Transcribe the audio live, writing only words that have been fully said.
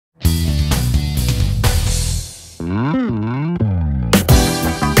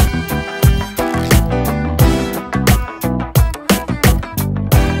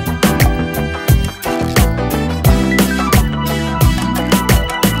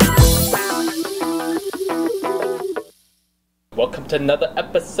welcome to another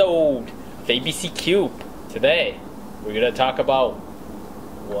episode of ABCcubed. Today, we're gonna talk about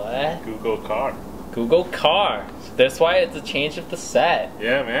what? Google car. Google car. That's why it's a change of the set.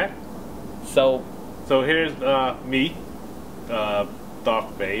 Yeah, man. So here's me,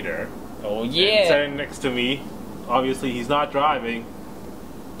 Darth Vader. Oh yeah. And sitting next to me, obviously he's not driving.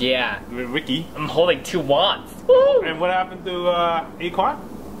 Yeah. With Ricky. I'm holding 2 wands. Woo! And what happened to Aquan?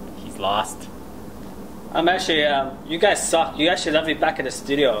 He's lost. I'm actually, you guys suck. You guys should let me back in the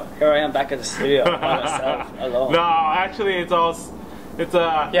studio. Here I am back in the studio by myself, alone. No, actually, it's all. It's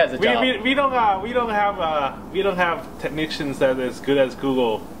we don't have technicians that are as good as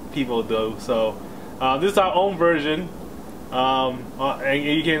Google people do. So this is our own version, and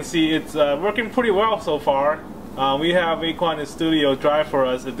you can see it's working pretty well so far. We have Aquan in the studio drive for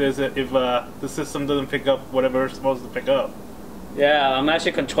us if the system doesn't pick up whatever it's supposed to pick up. Yeah, I'm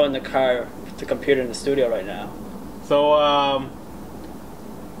actually controlling the car, the computer in the studio right now. So,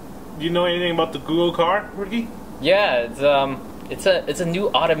 do you know anything about the Google car, Ricky? Yeah, it's a new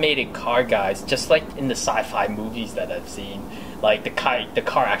automated car, guys. Just like in the sci-fi movies that I've seen, like the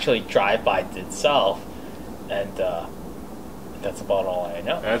car actually drives by itself, and that's about all I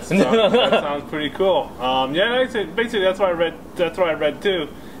know. That sounds pretty cool. Yeah, like I said, basically that's what I read. That's what I read too.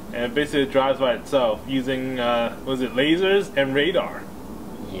 And basically it drives by itself using was it lasers and radar?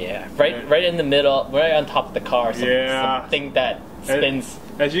 Yeah, right in the middle, right on top of the car. Something that spins.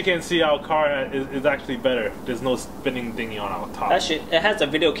 As you can see, our car is actually better. There's no spinning thingy on our top. Actually, it has a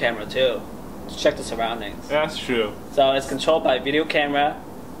video camera too, to check the surroundings. That's true. So it's controlled by video camera,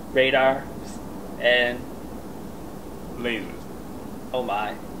 radar, and lasers. Oh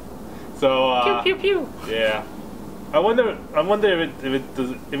my. So pew pew pew. Yeah. I wonder if it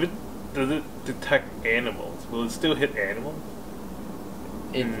does detect animals. Will it still hit animals?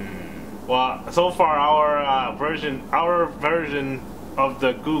 Well, so far our version of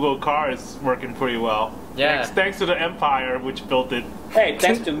the Google car is working pretty well. Yeah. Thanks to the Empire which built it. Hey,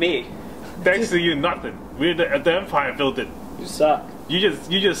 thanks to me. Thanks to you, nothing. The Empire built it. You suck. You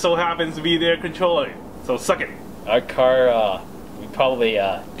just so happens to be there controlling it. So suck it. Our car, we probably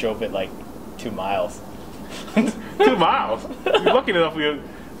drove it like 2 miles. 2 miles. You're lucky enough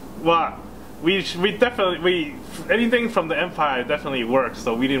we definitely anything from the Empire definitely works,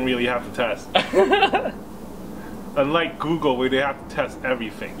 so we didn't really have to test. Unlike Google, where they have to test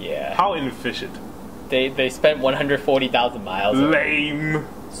everything. Yeah. How inefficient. They spent 140,000 miles. Lame.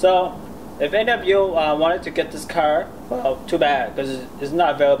 So, if any of you wanted to get this car, well, too bad, because it's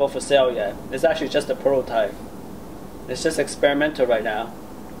not available for sale yet. It's actually just a prototype. It's just experimental right now.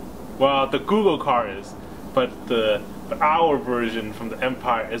 Well, the Google car is, but our version from the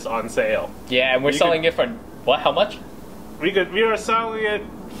Empire is on sale. Yeah, and we're selling it for what? How much? We are selling it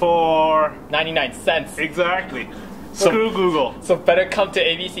for 99 cents. Exactly. Screw Google. So better come to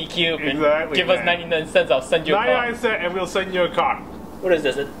ABCcubed and give us 99 cents. I'll send you a car. 99 cents and we'll send you a car. What is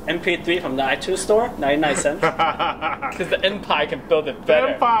this? An MP3 from the iTunes store? 99 cents? Because the Empire can build it better.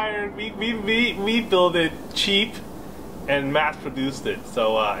 The Empire, we build it cheap and mass produced it.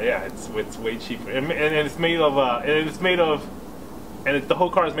 So yeah, it's way cheaper. And it's made of the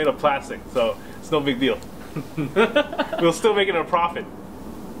whole car is made of plastic. So it's no big deal. We'll still make it a profit.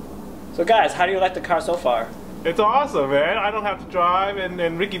 So guys, how do you like the car so far? It's awesome, man. I don't have to drive,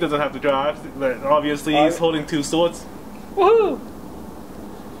 and Ricky doesn't have to drive. Obviously, he's holding 2 swords. Woohoo!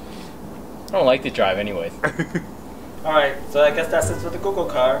 I don't like to drive anyways. Alright, so I guess that's it for the Google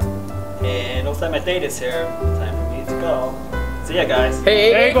car. And looks like my date is here. Time for me to go. See ya, guys.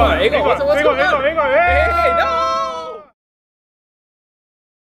 Hey, Aquan, what's going on? Hey!